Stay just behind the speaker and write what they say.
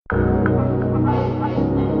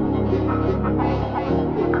You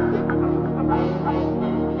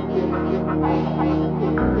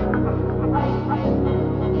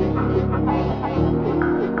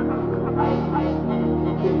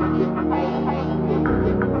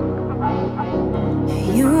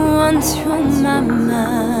run through my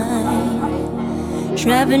mind,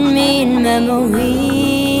 trapping me in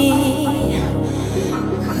memory,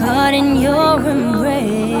 caught in your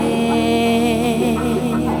embrace.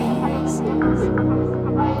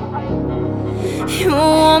 Your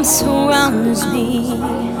warmth surrounds me,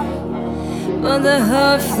 but the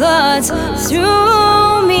hurt floods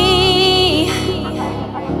through me.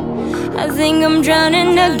 I think I'm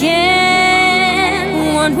drowning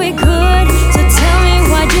again. Want we could, so tell me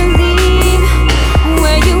why'd you leave?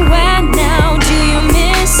 Where you at now? Do you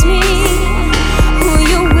miss me? Who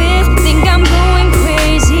you with? Think I'm going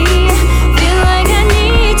crazy? Feel like I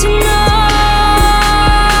need to know.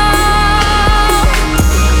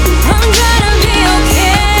 I'm trying to be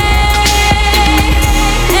okay,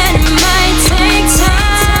 and it might take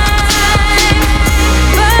time,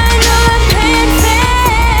 but I know the pain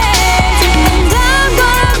fades, and I'm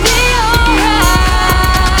gonna be alright.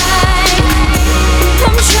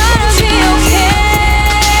 I'm trying to be okay,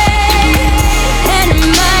 and it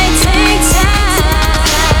might take time,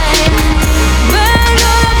 but I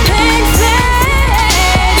know the pain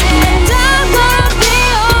fades, and I'm gonna be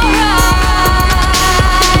alright.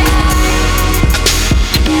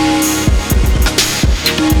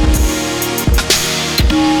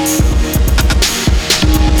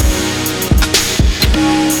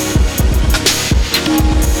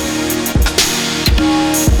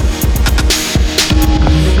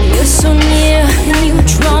 You're so near and you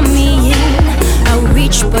draw me in. I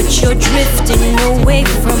reach but you're drifting away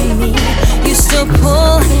from me. You still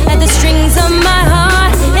pull at the strings of my